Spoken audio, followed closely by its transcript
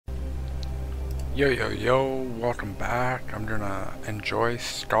Yo yo yo, welcome back. I'm gonna enjoy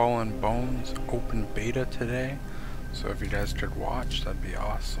Skull and Bones open beta today. So if you guys could watch, that'd be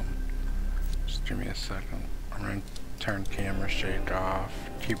awesome. Just give me a second. I'm gonna turn camera shake off,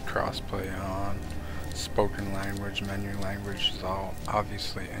 keep crossplay on. Spoken language, menu language is all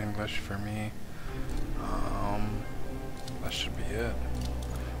obviously English for me. That should be it.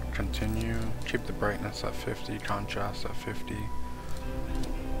 Continue, keep the brightness at 50, contrast at 50.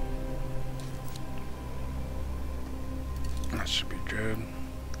 That should be good.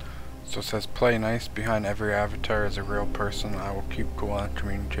 So it says play nice. Behind every avatar is a real person. I will keep cool and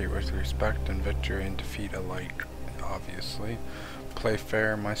communicate with respect, and victory and defeat alike, obviously. Play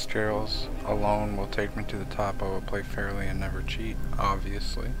fair. My skills alone will take me to the top. I will play fairly and never cheat,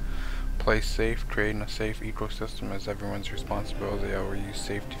 obviously. Play safe. Creating a safe ecosystem is everyone's responsibility. I will use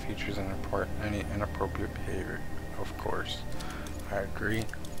safety features and report any inappropriate behavior, of course. I agree.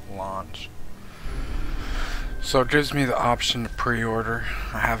 Launch. So it gives me the option to pre-order.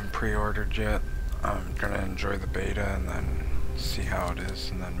 I haven't pre-ordered yet. I'm gonna enjoy the beta and then see how it is,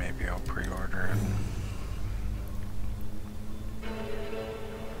 and then maybe I'll pre-order it.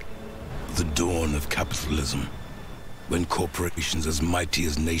 The dawn of capitalism, when corporations as mighty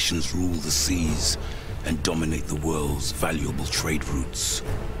as nations rule the seas and dominate the world's valuable trade routes.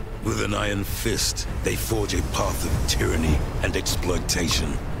 With an iron fist, they forge a path of tyranny and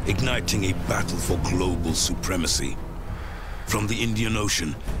exploitation, igniting a battle for global supremacy. From the Indian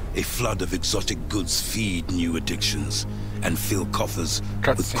Ocean, a flood of exotic goods feed new addictions and fill coffers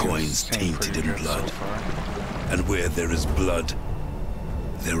with coins tainted in blood. And where there is blood,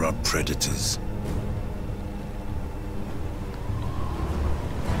 there are predators.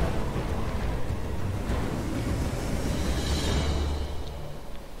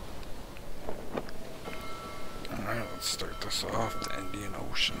 Alright, let's start this off. The Indian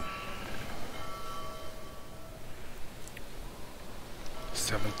Ocean.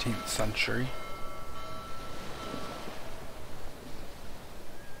 17th century.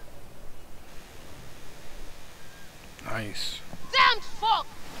 Nice. Damned fog!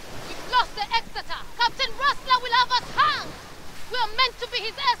 We've lost the Exeter! Captain Rustler will have us hanged! We are meant to be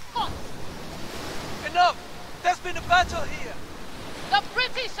his escort! Enough! There's been a battle here! The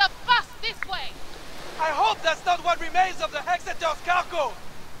British have passed this way! I hope that's not what remains of the Exeter's cargo!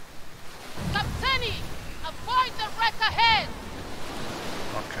 Captaini! Avoid the wreck ahead!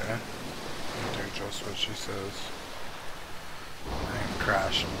 Okay. I'll do just what she says. I ain't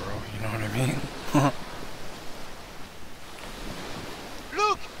crashing, bro. You know what I mean?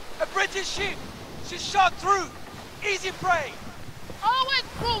 Look! A British ship! She's shot through! Easy prey! Always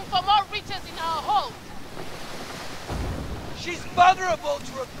room for more riches in our hold! She's vulnerable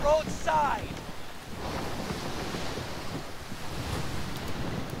to a broadside!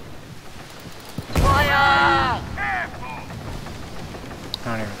 Fire! I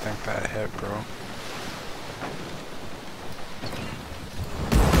don't even think that hit, bro.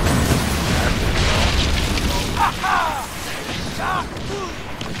 Aha! Shot through!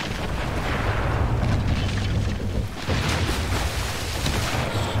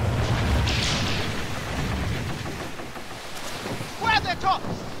 Grab the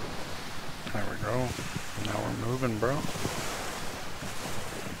tops! There we go. Now we're moving, bro.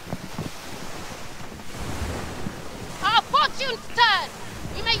 Our fortunes turn!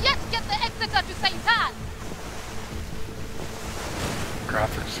 We may yet get the Exeter to St. Anne!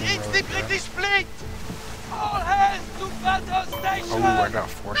 Graphics seem It's really the good. British fleet! All hands to battle station! Oh, I got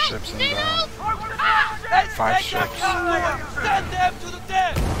 4 ships inbound. Let's 5 take ships. a cargo! Send them to the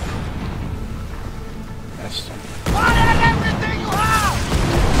deck! Missed them. Fire everything you have!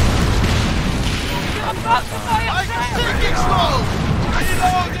 You're about to fire sinking slow!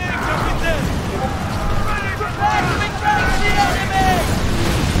 Reloading, Captain! Prepare to engage the enemy!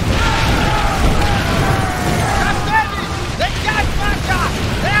 Captain! The Gunbacker!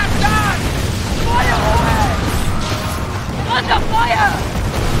 They are done! Fire away! Under fire!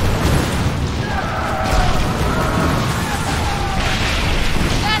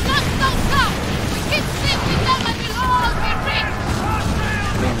 They're not so tough! We keep sinking them and we'll all be rich!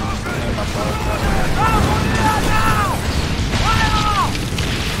 Name above that. Now! Fire!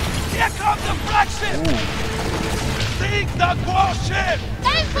 Here comes the flagship! Sink the warship!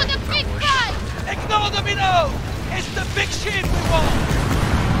 Aim for the big prize! Ignore the below! It's the big ship we want!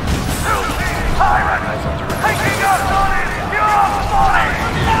 Pirates! Taking us on it! You're off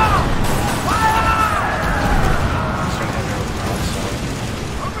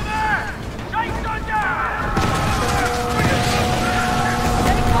Over there! Chase on down!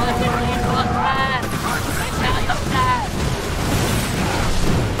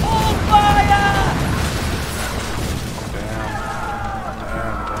 All fire!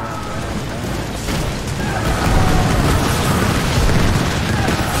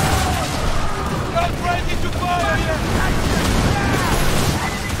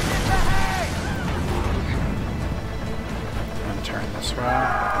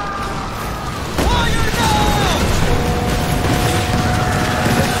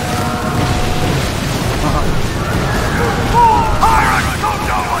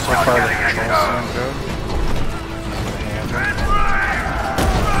 far the controls sound good.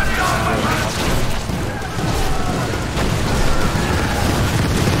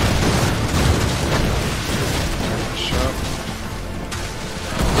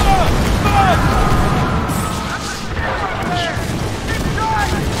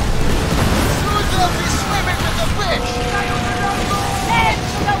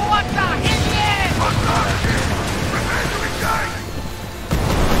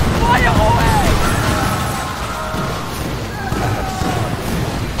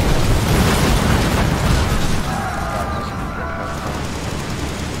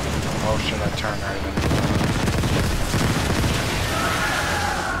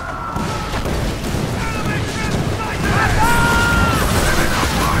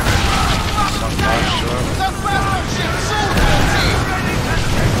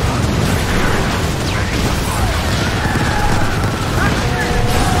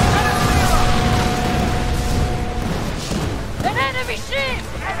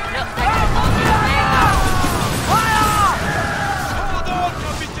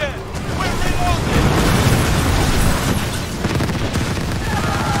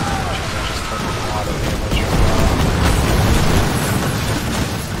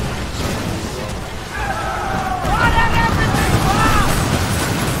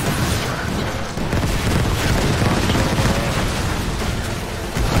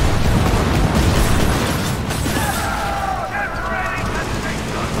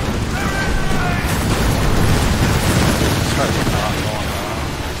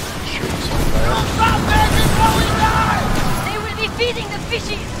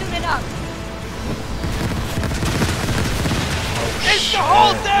 Easy to handle. It's the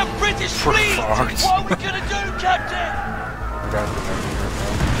whole damn British fleet! What are we gonna do, Captain? We got the here, bro.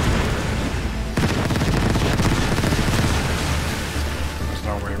 There's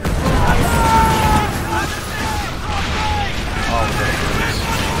no way we're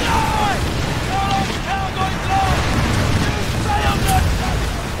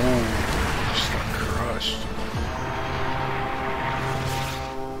ooh, just got crushed.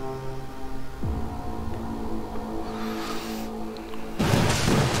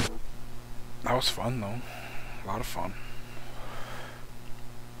 That was fun though, a lot of fun.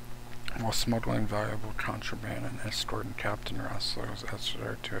 While smuggling valuable contraband and escorting Captain Rustler was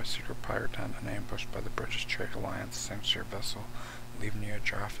escorted to a secret pirate tent and ambushed by the British Trade Alliance sinks your vessel, leaving you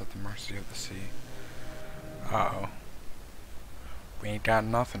adrift at the mercy of the sea. Uh-oh. We ain't got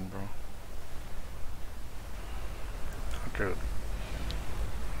nothing, bro. Oh, good.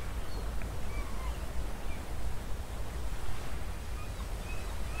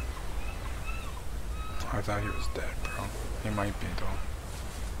 I thought he was dead, bro. He might be, though.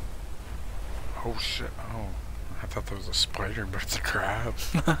 Oh, shit. Oh. I thought that was a spider, but it's a crab.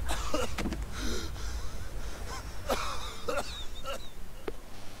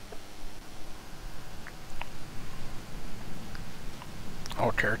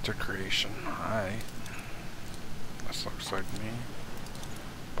 Oh, character creation. Hi. This looks like me.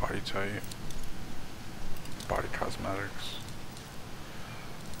 Body type. Body cosmetics.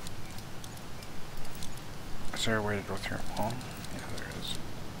 Is there a way to go through them all? Yeah, there is.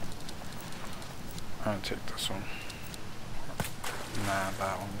 I'm gonna take this one. Nah,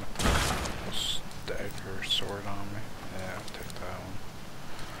 that one with the dagger sword on me. Yeah, I'll take that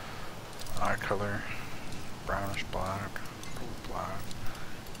one. Eye color. Brownish black. Blue black.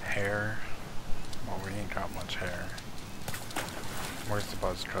 Hair. Well, we ain't got much hair. Where's the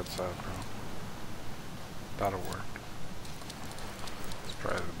buzz cuts at, bro? That'll work. It's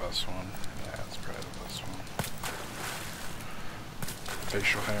probably the best one. Yeah, it's probably the best one.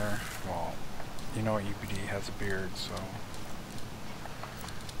 Facial hair. Well, you know EPD has a beard, so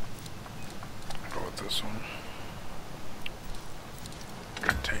I'll go with this one.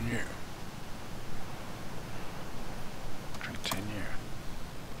 Continue. Continue.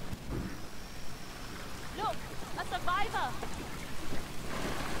 Look, a survivor.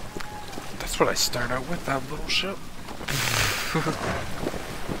 That's what I start out with, that little ship.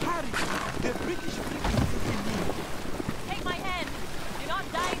 Take my hand. You're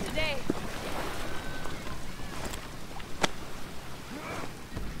not dying today.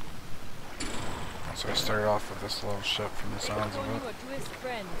 So I started off with this little ship from the sounds of it. You a twist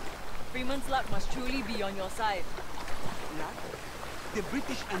friend. Freeman's luck must truly be on your side. Luck? The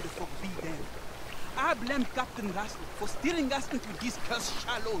British and the folk be them. I blame Captain Rustler for steering us into these cursed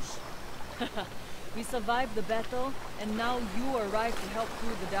shallows. We survived the battle, and now you arrive to help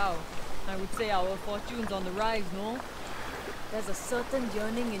through the Dow. I would say our fortune's on the rise, no? There's a certain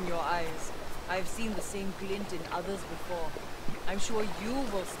yearning in your eyes. I've seen the same glint in others before. I'm sure you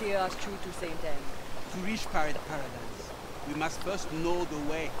will steer us true to St. Anne. To reach Pirate Paradise, we must first know the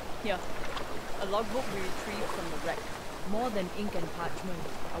way. Yeah. A logbook we retrieved from the wreck. More than ink and parchment,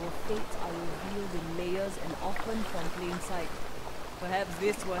 our fates are revealed in layers and often from plain sight. Perhaps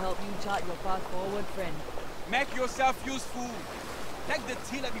this will help you chart your path forward, friend. Make yourself useful. Take the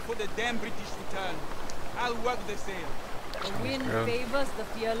tiller before the damn British return. I'll work the sail. The wind favors the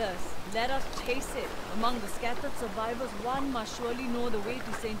fearless. Let us chase it. Among the scattered survivors, one must surely know the way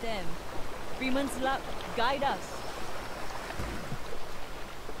to St. Anne. Freeman's luck, guide us.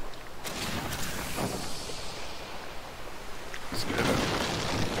 Let's get it.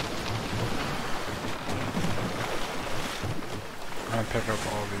 I'm gonna pick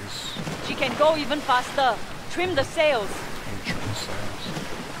up all these She can go even faster. Trim the sails. ancient sails.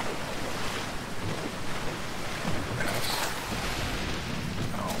 Yes.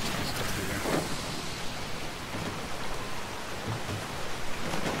 No, it's W.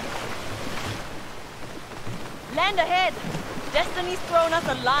 Land ahead. Destiny's thrown us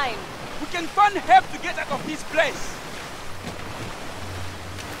a line. We can find help to get out of this place.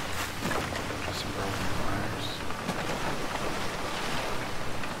 Some broken wires.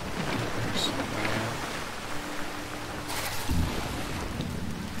 There's some there.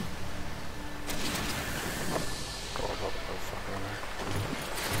 Go up, go fuck over.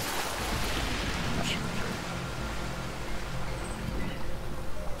 That should be good.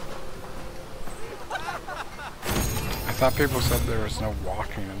 I thought people said there was no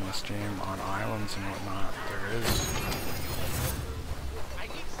walking in this game on islands and whatnot. There is. I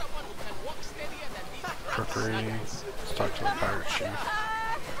need someone who can walk steadier than these. Cookery. Let's talk to the pirate chief.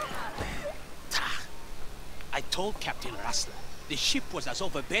 I told Captain Rustler the ship was as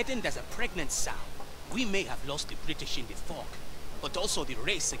overburdened as a pregnant sow. We may have lost the British in the fog, but also the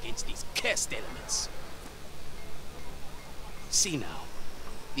race against these cursed elements. See now,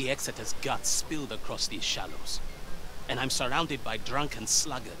 the Exeter's guts spilled across these shallows, and I'm surrounded by drunken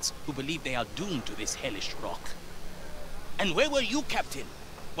sluggards who believe they are doomed to this hellish rock. And where were you, Captain,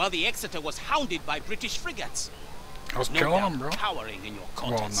 while the Exeter was hounded by British frigates? I was No killing doubt him, bro. cowering in your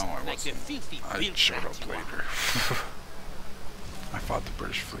Well, quarters, no, I like the wasn't. filthy I bilge showed rats up you are. later. I fought the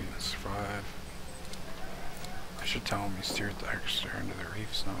British fleet and survived. I should tell him he steered the Exeter into the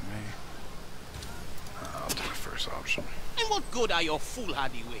reefs, not me. I'll take the first option. And what good are your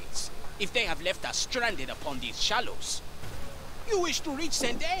foolhardy ways if they have left us stranded upon these shallows? You wish to reach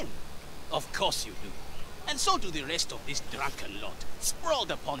St. Anne? Of course you do. And so do the rest of this drunken lot,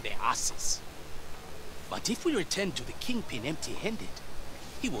 sprawled upon their asses. But if we return to the Kingpin empty-handed,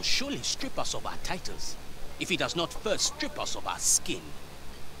 he will surely strip us of our titles, if he does not first strip us of our skin.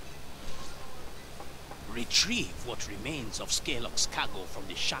 Retrieve what remains of Skylock's cargo from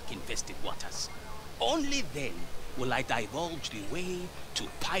the shark-infested waters. Only then will I divulge the way to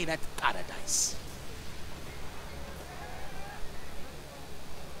Pirate Paradise.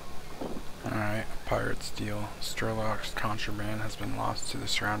 Alright, pirate's deal. Sturlock's contraband has been lost to the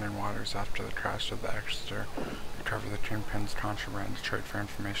surrounding waters after the crash of the Exeter. Recover the Kingpin's contraband to trade for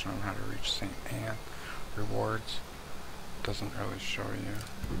information on how to reach St. Anne. Rewards. Doesn't really show you.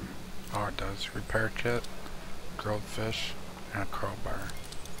 Oh, it does. Repair kit, grilled fish, and a crowbar.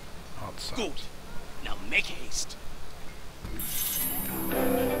 Oh, it sucks. Good. Now make haste.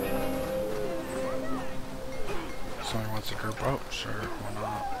 Somebody wants to group up? Sure, why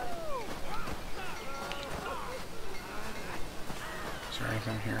not? Is there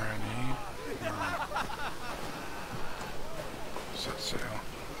anything here I need? No. Set sail.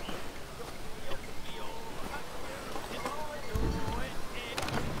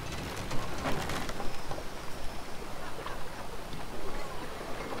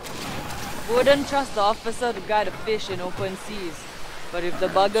 Wouldn't trust the officer to guide a fish in open seas. But if the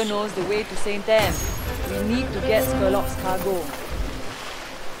bugger knows the way to St. Anne, we need to get Skurlock's cargo.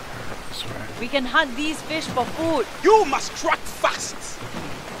 This way. We can hunt these fish for food. You must strike fast.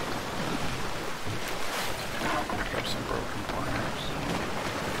 Pick up some broken pliers.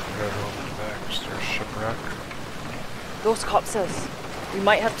 Go over to the Exeter shipwreck. Those corpses. We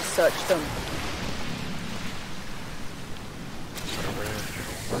might have to search them. Is there a way to get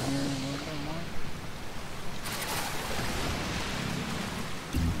over here and look at one?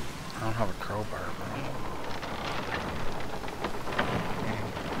 I don't have a crowbar, bro.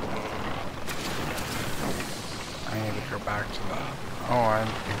 I need to go back to that. Oh,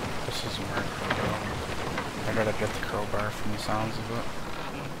 this isn't where I go. I gotta get the crowbar from the sounds of it.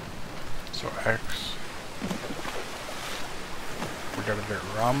 So X. We gotta get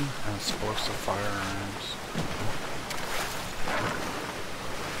rum and explosive firearms.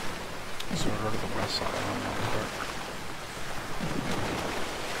 So we'll go to the west side real quick.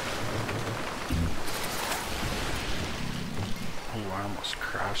 Oh, I almost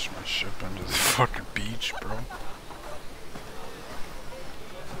crashed my ship into the fucking beach, bro.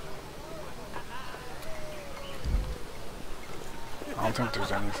 I don't think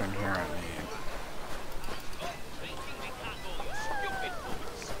there's anything here I need.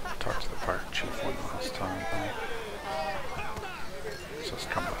 Talked to the pirate chief one last time, though. So let's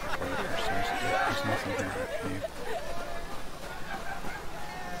come back later. So there's nothing here I need.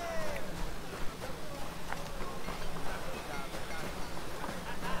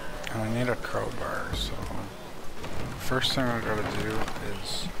 And I need a crowbar, so first thing I gotta do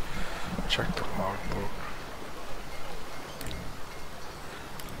is check the logbook.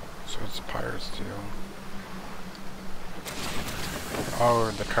 So it's a pirate's deal.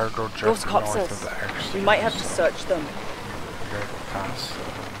 Oh, the cargo jet Those north copses. of the X. We might have to search them. We gotta go past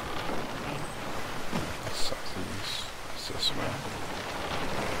southeast. It's this way.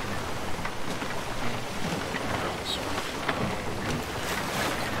 This way.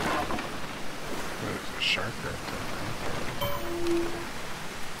 There's a shark right there.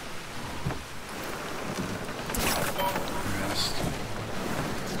 Missed.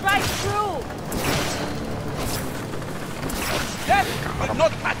 Strike through! Death will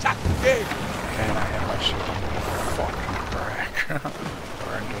not catch up today. And I hit my ship on the fucking crack.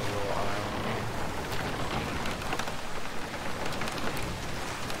 We're into the little island.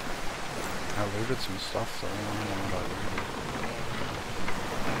 I looted some stuff though. I don't know what I looted.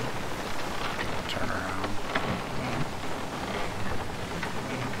 Turn around.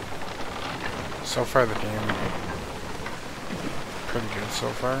 So far the game pretty good so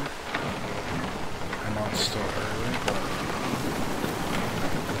far. I know it's still early, but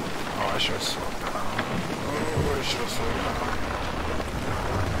oh, I should have slowed down. Oh, I should have slowed down.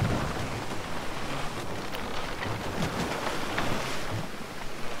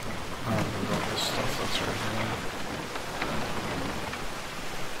 I don't know all this stuff that's right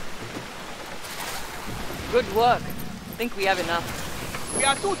here. Good work. I think we have enough. We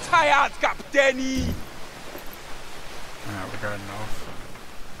are too tired, Captaini. Yeah, we got enough.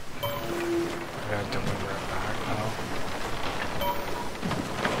 We gotta deliver it back now.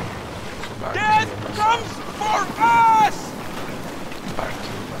 So back Death to the west comes side. for us. Back to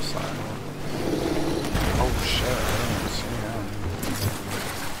the west side. Oh shit, I didn't even see him.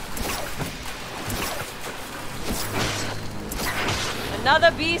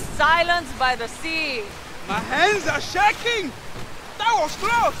 Another beast silenced by the sea. My hands are shaking. That was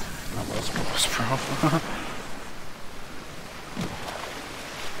close. That was close, bro.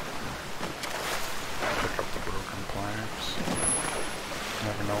 Pick up the broken planks.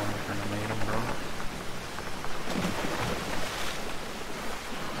 Never know when you're gonna need them, bro.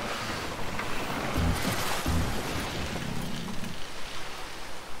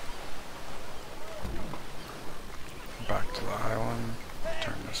 Back to the island.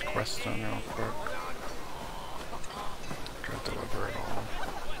 Turn this quest in real quick. Gotta deliver it all.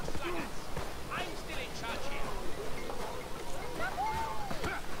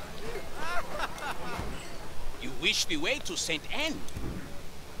 You wish the way to St. Anne?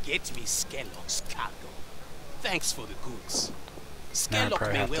 Get me Skellock's cargo. Thanks for the goods. Now I Skellock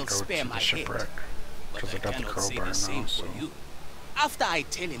probably may have well to go spare to my the head, shipwreck. but Because I I got the cannot say crowbar the same now, so. for you. After I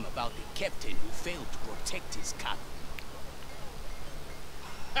tell him about the captain who failed to protect his cargo.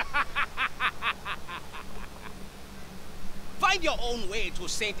 Find your own way to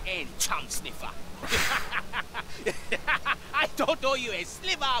St. Anne, chum sniffer. I don't owe you a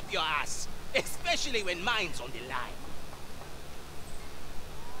sliver up your ass, especially when mine's on the line.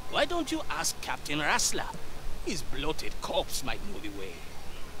 Why don't you ask Captain Rassler? His bloated corpse might know the way.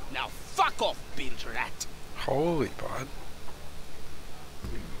 Now fuck off, bint rat. Holy bud.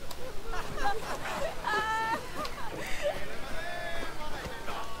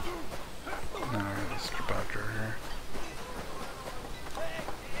 Alright, let's get back over here.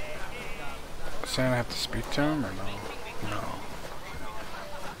 Saying I have to speak to him or no? No.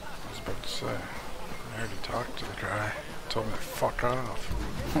 I was about to say. I already talked to the guy. Told me to fuck off.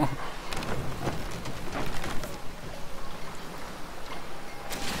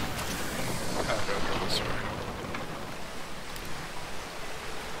 I gotta go this way.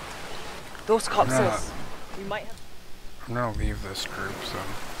 Those copses. Yeah. We might have. I'm gonna leave this group, so.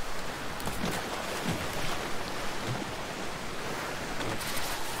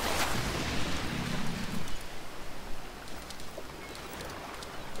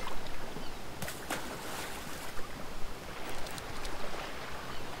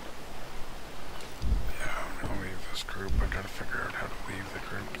 Yeah, I'm gonna leave this group. I gotta figure out how to leave the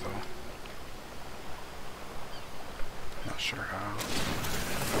group, though.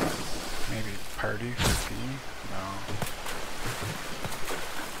 Party for B? No.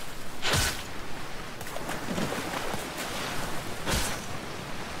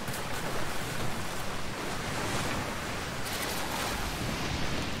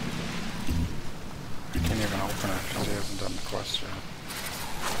 I can't even open it because he hasn't done the quest yet.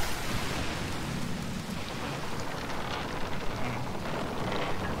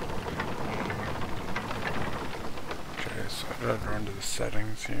 Okay, so I gotta go into the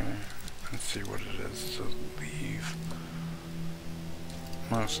settings here and see what it is to leave.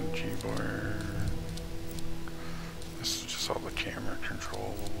 Mouse and keyboard. This is just all the camera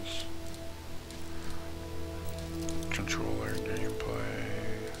controls. Controller gameplay.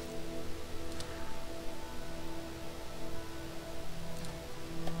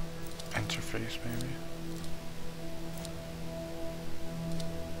 Interface maybe?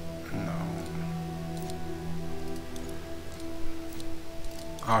 No.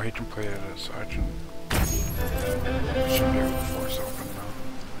 Oh, he completed it, so I can... should be able to force open now.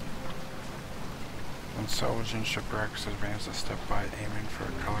 When salvaging shipwrecks, advance a step by aiming for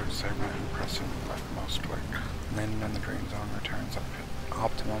a colored segment and pressing the left mouse click. Landing in the green zone returns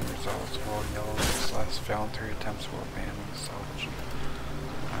optimum results, while yellow is less. Failed 3 attempts will abandon the salvage.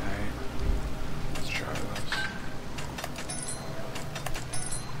 Alright, let's try this.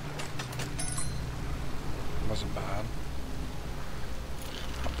 Wasn't bad.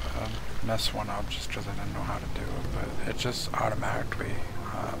 Messed one up just because I didn't know how to do it, but it just automatically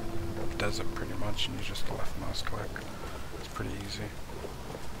does it pretty much, and you just left mouse click. It's pretty easy.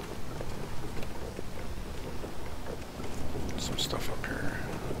 Some stuff up here.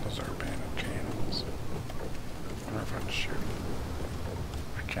 Those are abandoned cannons. I wonder if I can shoot.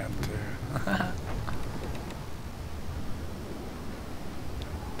 I can't do.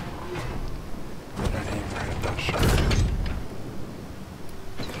 I aim right at that shark.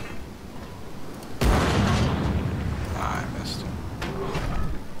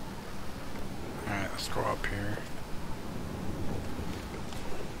 Go up here.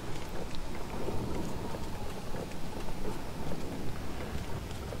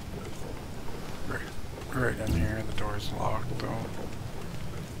 Right in here, the door's locked though.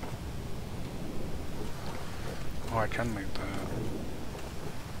 Oh, I can leave that.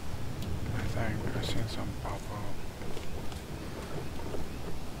 I think I've seen something pop up.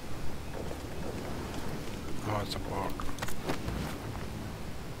 Oh, it's a book.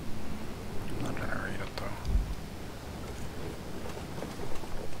 I'm not gonna read it though.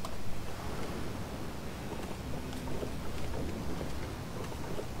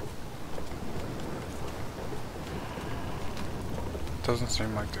 Doesn't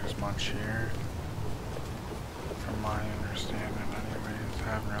seem like there's much here, from my understanding anyways. I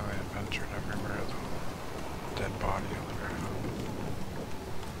haven't really adventured everywhere though. Dead body on the ground.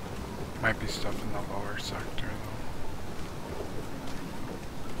 Might be stuff in the lower sector though.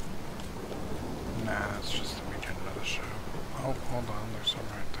 Nah, that's just the beginning of the show. Oh, hold on, there's some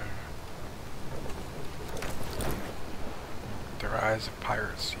right there. The Rise of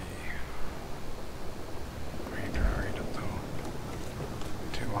Piracy. I ain't gonna read it though.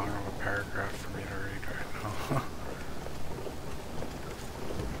 Too long of a paragraph for me to read right now.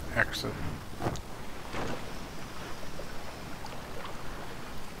 Exit.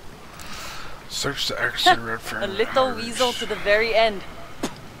 Search the exit route for a little weasel to the very end.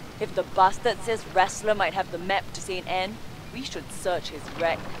 If the bastard says Wrestler might have the map to St. Anne, we should search his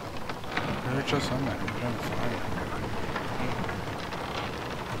wreck. We were just on that, we didn't find it.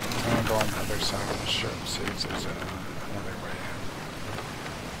 I'm gonna go on the other side of the ship, see if there's another way in.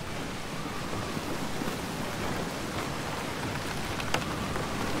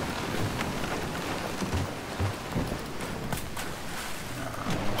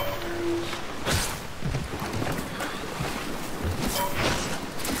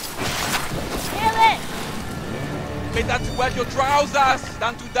 Better to wear your trousers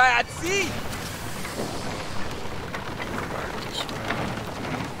than to die at sea! Back this way.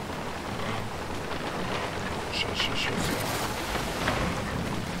 Shit.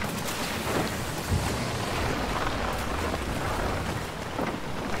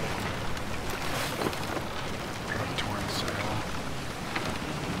 Torn sail.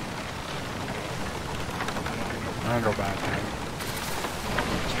 I'm gonna go back there.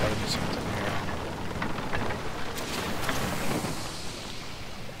 There's gotta be something here.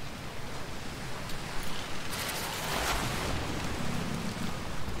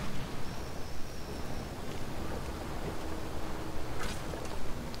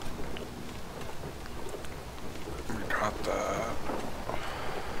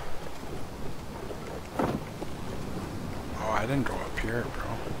 I didn't go up here, bro.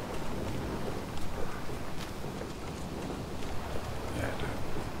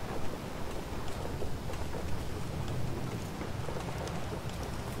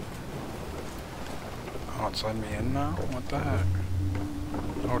 it's letting me in now? What the heck?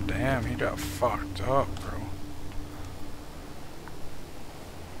 Oh damn, he got fucked up, bro.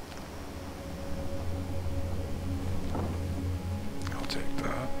 I'll take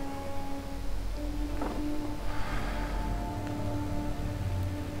that.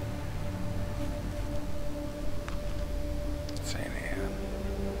 St. Anne.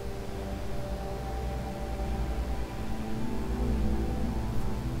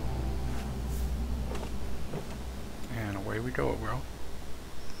 And away we go, bro.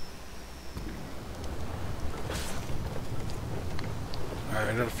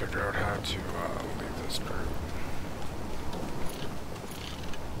 I gotta figure out how to leave this group.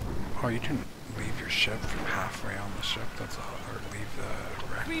 Oh, you can leave your ship from halfway on the ship. That's all, or leave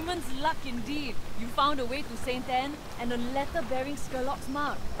the wreck. Freeman's luck indeed. You found a way to St. Anne and a letter bearing Skurlock's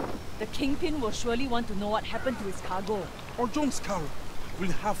mark. The Kingpin will surely want to know what happened to his cargo. Or Jones Carroll.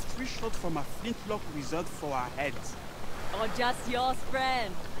 We'll have 3 shots from a flintlock reserved for our heads. Or just yours,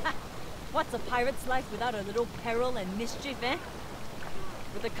 friend. Ha! What's a pirate's life without a little peril and mischief, eh?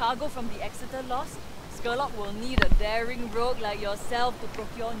 With the cargo from the Exeter lost, Skurlock will need a daring rogue like yourself to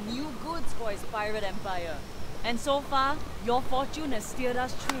procure new goods for his pirate empire. And so far, your fortune has steered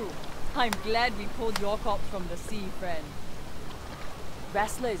us true. I'm glad we pulled your corpse from the sea, friend.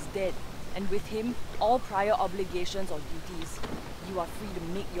 Rassler is dead, and with him, all prior obligations or duties. You are free to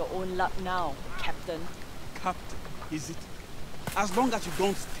make your own luck now, Captain. Captain, is it? As long as you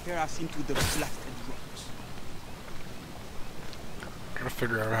don't tear us into the blasted rocks. Gotta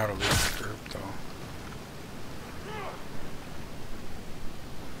figure out how to leave the group, though.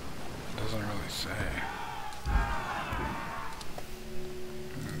 It doesn't really say.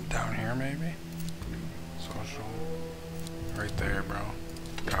 Down here, maybe? Social. Right there, bro.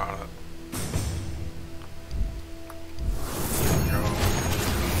 Got it. Go.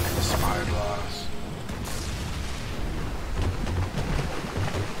 Spyglass.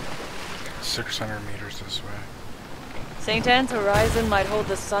 600 meters this way. St. Anne's horizon might hold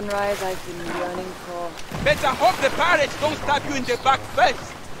the sunrise I've been yearning for. Better hope the pirates don't stab you in the back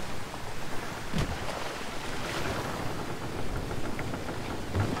first.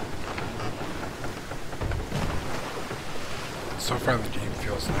 So far the game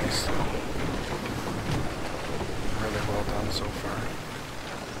feels nice though. Really well done so far.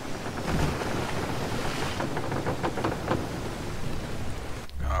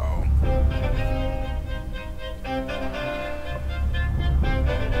 Uh-oh.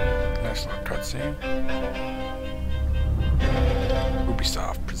 Nice little cutscene.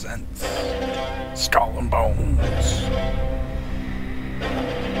 Ubisoft presents Skull and Bones.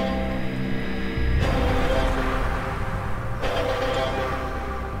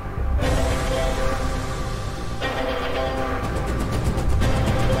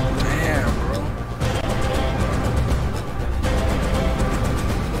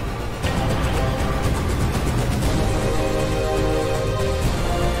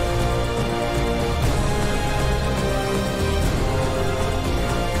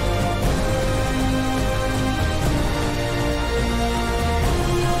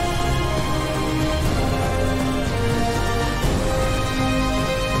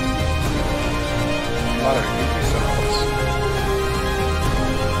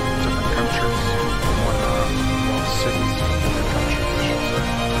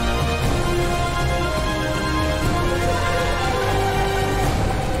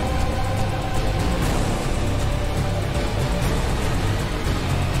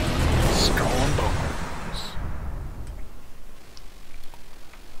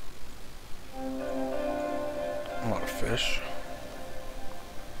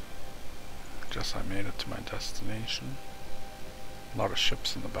 Guess I made it to my destination. A lot of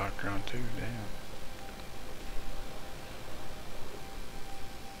ships in the background too, damn.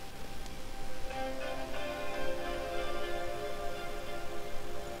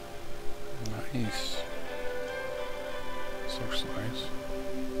 Nice. This looks nice.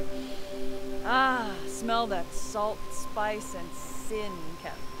 Ah, smell that salt, spice, and sin,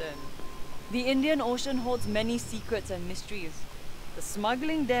 Captain. The Indian Ocean holds many secrets and mysteries. The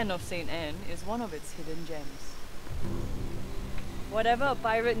smuggling den of St. Anne is one of its hidden gems. Whatever a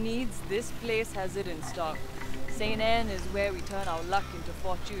pirate needs, this place has it in stock. St. Anne is where we turn our luck into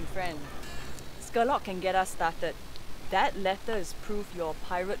fortune, friend. Skurlock can get us started. That letter is proof you're a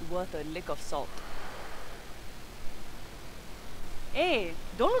pirate worth a lick of salt. Hey,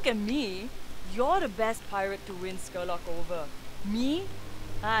 don't look at me. You're the best pirate to win Skurlock over. Me?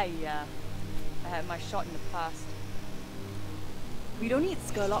 Yeah. I had my shot in the past. We don't need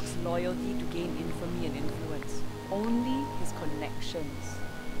Skurlock's loyalty to gain infamy and influence. Only his connections.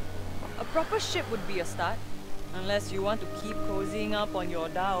 A proper ship would be a start. Unless you want to keep cozying up on your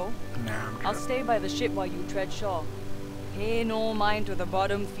dhow. Nah, I'm I'll good. stay by the ship while you tread shore. Pay no mind to the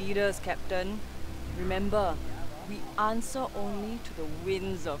bottom feeders, Captain. Remember, we answer only to the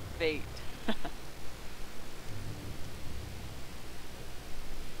winds of fate.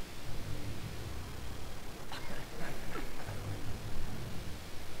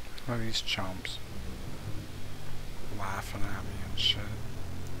 Look at these chumps. Laughing at me and shit.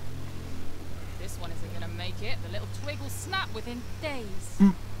 This one isn't gonna make it. The little twig will snap within days.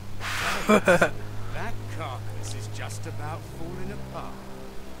 That carcass is just about falling apart.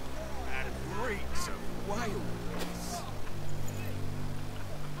 And reeks of wildness.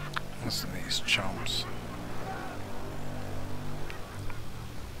 Listen to these chumps.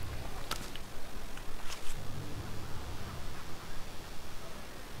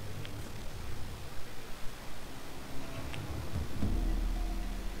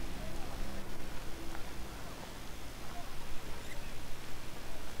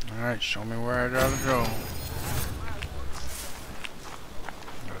 Alright, show me where I gotta go.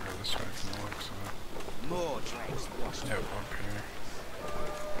 Gotta go this way from the looks of it. More dregs washed Yep, up here.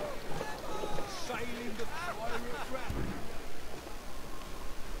 sailing the pirate rapid.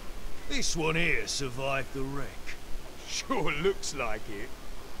 This one here survived the wreck. Sure looks like it.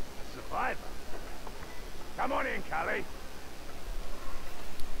 A survivor? Come on in, Callie.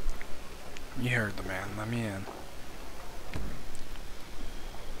 You heard the man, let me in.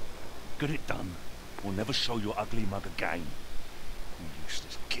 Get it done. We'll never show your ugly mug again. You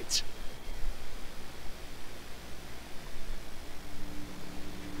useless kids.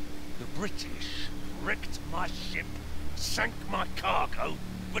 The British wrecked my ship, sank my cargo,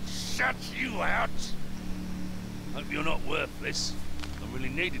 but shut you out. Hope you're not worthless. I really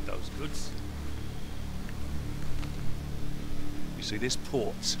needed those goods. You see, this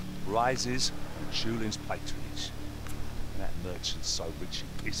port rises on Julian's patronage. That merchant's so rich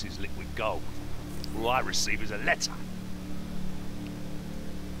he pisses liquid gold. All I receive is a letter.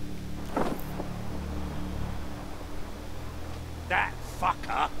 That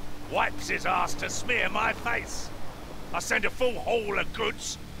fucker wipes his ass to smear my face. I send a full haul of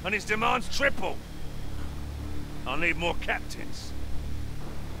goods, and his demands triple. I need more captains.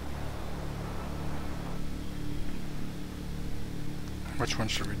 Which one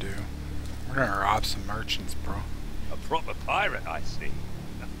should we do? We're gonna rob some merchants, bro. A proper pirate, I see.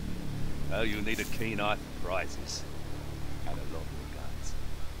 Oh, you need a keen eye for prizes. And a lot of guns.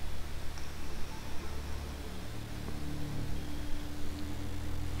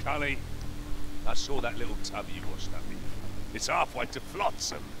 Cully, I saw that little tub you washed up in. It's halfway to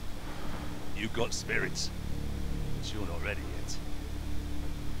Flotsam. You got spirits, but you're not ready yet.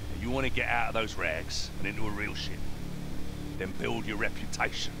 Now, you want to get out of those rags and into a real ship. Then build your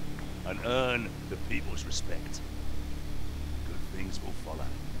reputation and earn the people's respect. Good things will follow.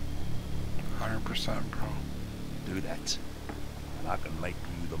 100%, bro. Do that, and I can make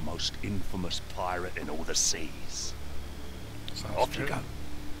you the most infamous pirate in all the seas. Sounds Off you good. go.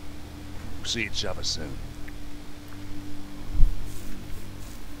 We'll see each other soon.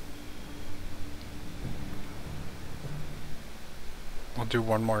 We'll do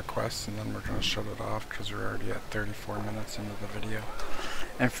one more quest and then we're going to shut it off because we're already at 34 minutes into the video.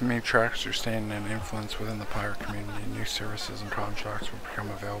 Infamy tracks your standing and influence within the pirate community. New services and contracts will become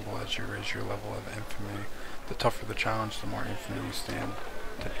available as you raise your level of infamy. The tougher the challenge, the more infamy you stand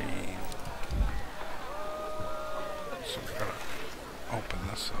to gain. So we gotta open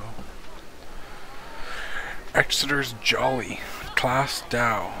this though. Exeter's Jolly. Class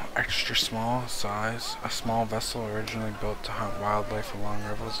Dhow. Extra small size. A small vessel originally built to hunt wildlife along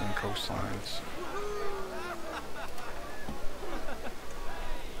rivers and coastlines.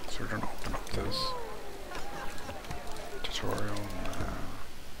 So we're gonna open up this tutorial.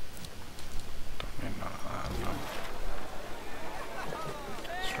 Don't need none of that.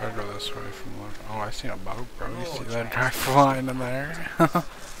 Let's try to go this way from the left. Oh, I see a boat, bro. You see that guy flying in there?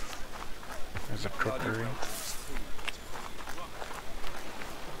 There's a cookery.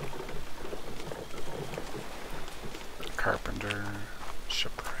 Carpenter,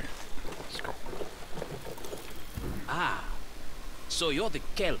 shipwright. Let's go. Ah, so you're the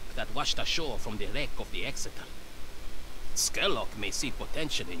kelp that washed ashore from the wreck of the Exeter. Skerlock may see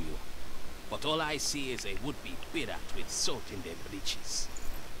potential in you, but all I see is a would-be pirate with salt in their breeches.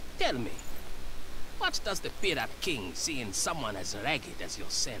 Tell me, what does the Pirate King see in someone as ragged as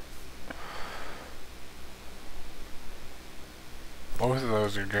yourself? Both of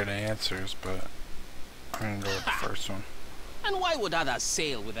those are good answers, but I'm gonna go with the first one. And why would others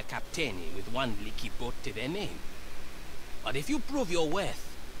sail with a captaini with one leaky boat to their name? But if you prove your worth,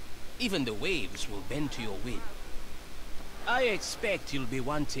 Even the waves will bend to your will. I expect you'll be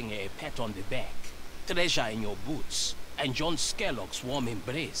wanting a pat on the back, treasure in your boots, and John Skellock's warm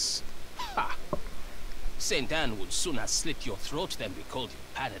embrace. Ha! St. Anne would sooner slit your throat than be called your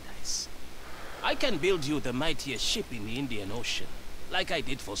paradise. I can build you the mightiest ship in the Indian Ocean, like I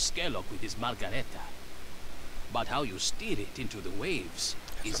did for Skellock with his Margareta. But how you steer it into the waves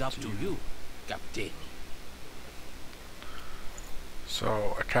is up to you, Captain.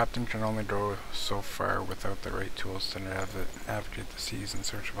 So, a captain can only go so far without the right tools to navigate the seas in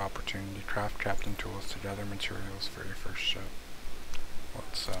search of opportunity. Craft captain tools to gather materials for your first ship.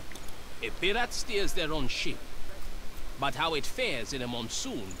 What's up? A pirate steers their own ship, but how it fares in a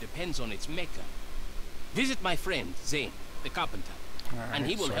monsoon depends on its maker. Visit my friend, Zane, the carpenter, and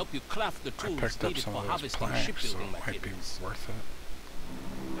he will help you craft the tools needed for harvesting shipbuilding materials. Might be worth it.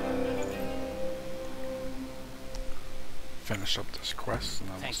 Finish up this quest and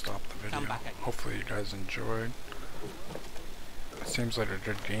then we'll stop the video. Hopefully you guys enjoyed. It seems like a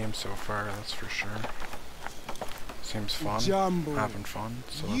good game so far, that's for sure. Seems fun, Jumbo, having fun,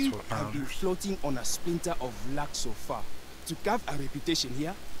 so that's you what have been matters. floating on a splinter of luck so far. To carve a reputation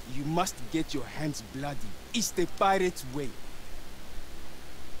here, you must get your hands bloody. It's the pirate's way.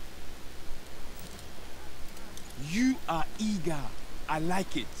 You are eager. I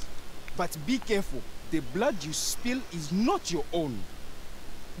like it. But be careful. The blood you spill is not your own.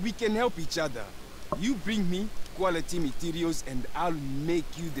 We can help each other. You bring me quality materials and I'll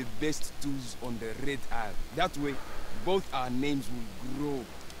make you the best tools on the Red Isle. That way, both our names will grow.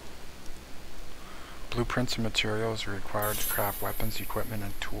 Blueprints and materials are required to craft weapons, equipment,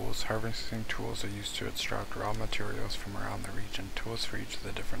 and tools. Harvesting tools are used to extract raw materials from around the region. Tools for each of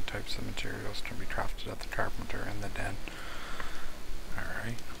the different types of materials can be crafted at the carpenter in the den.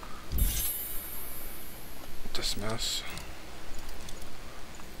 Alright. Dismiss.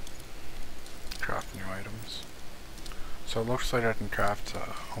 Craft new items. So it looks like I can craft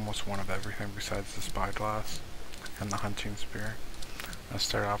almost one of everything besides the spyglass and the hunting spear. I'll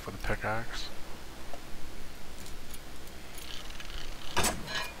start off with a pickaxe.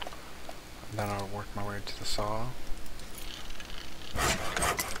 Then I'll work my way to the saw.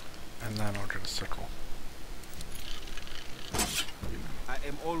 And then I'll get a sickle. I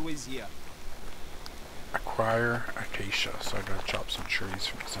am always here. Acquire acacia, so I gotta chop some trees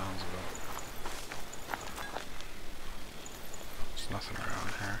from the sounds of it. There's nothing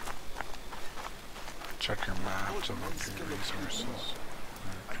around here. Check your map to look for your resources.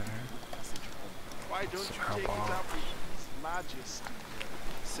 Okay. Why don't you Help take it out. up with His Majesty?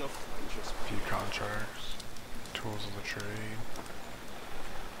 Self-righteous. Few contracts. Tools of the trade.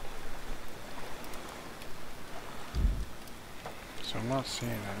 So I'm not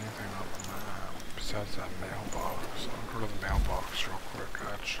seeing anything on the map besides that mailbox. I'll go to the mailbox real quick,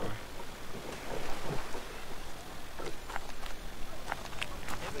 actually.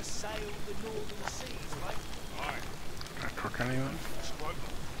 Never sailed the northern seas, right? Can I cook anything?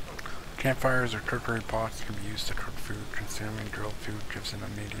 Campfires or cookery pots can be used to cook food. Consuming grilled food gives an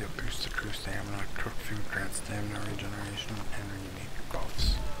immediate boost to crew stamina. Cooked food grants stamina regeneration and unique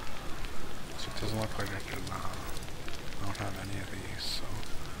buffs. So it doesn't look like I can, I don't have any of these, so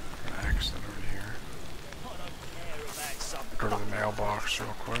I'm gonna exit over here. Go to the mailbox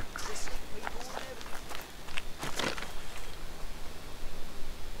real quick.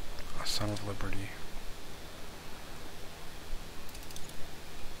 A Son of Liberty.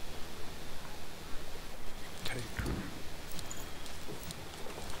 Take.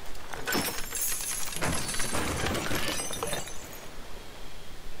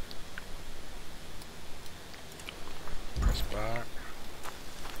 Press back.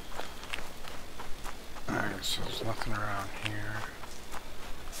 Alright, so there's nothing around here.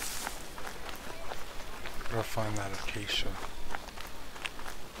 Gotta find that acacia.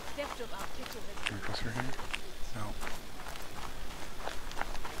 Can we go through here? No.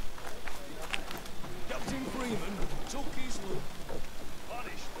 Captain Freeman took his look.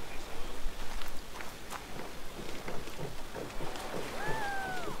 Punished.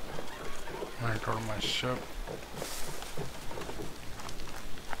 Alright, go to my ship.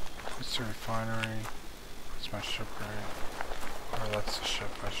 It's the refinery. That's my shipwright. Or that's the ship.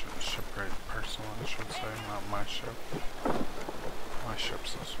 I should shipwright personal, I should say, not my ship. My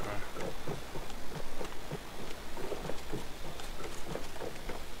ship's this way.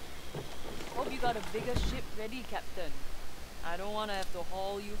 Hope you got a bigger ship ready, Captain. I don't want to have to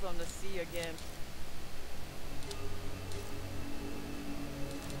haul you from the sea again.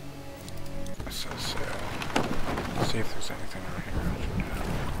 It says sail. See if there's anything over here I should have.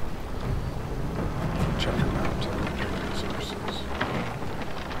 Check your map to look at resources.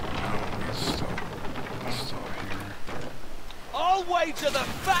 No. wager the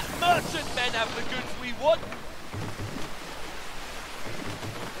fat merchantmen have the goods we want.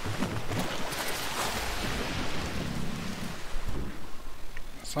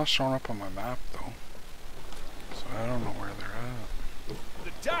 It's not showing up on my map though, so I don't know where they're at.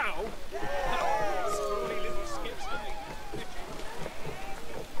 The Dow? Scrawny little skips.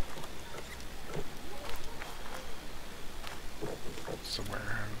 It's the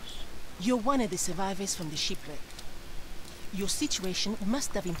warehouse. You're one of the survivors from the shipwreck. Your situation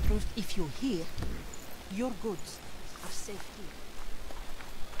must have improved if you're here. Your goods are safe here.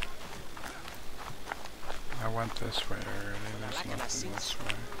 I went this way already, there's nothing this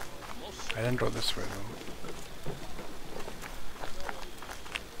way. I didn't go this way though.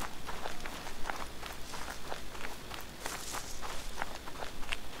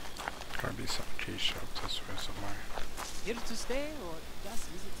 Gotta be some key shop this way somewhere. Here to stay or just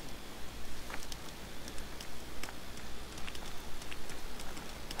visiting?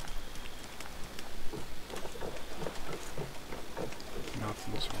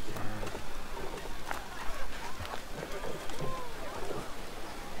 Nothing so far.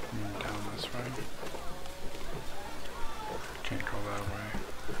 Down this way. Can't go that way.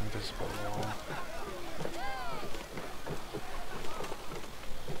 Invisible wall.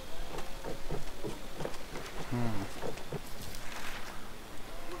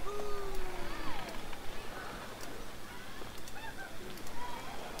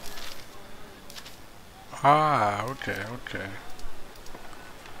 Ah, okay, okay.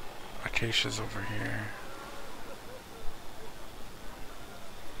 Acacia's over here.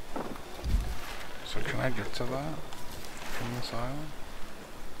 So can I get to that from this island?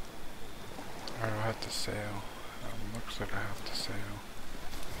 Or do I have to sail? Looks like I have to sail.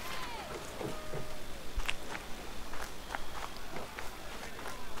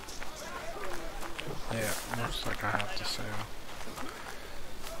 Yeah, looks like I have to sail.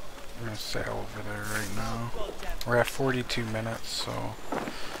 I'm gonna sail over there right now. We're at 42 minutes, so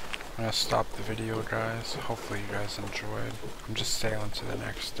I'm gonna stop the video, guys. Hopefully you guys enjoyed. I'm just sailing to the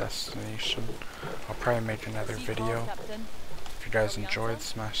next destination. I'll probably make another video. If you guys enjoyed,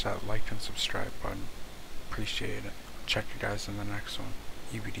 smash that like and subscribe button. Appreciate it. Check you guys in the next one.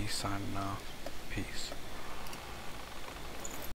 EBD signing off. Peace.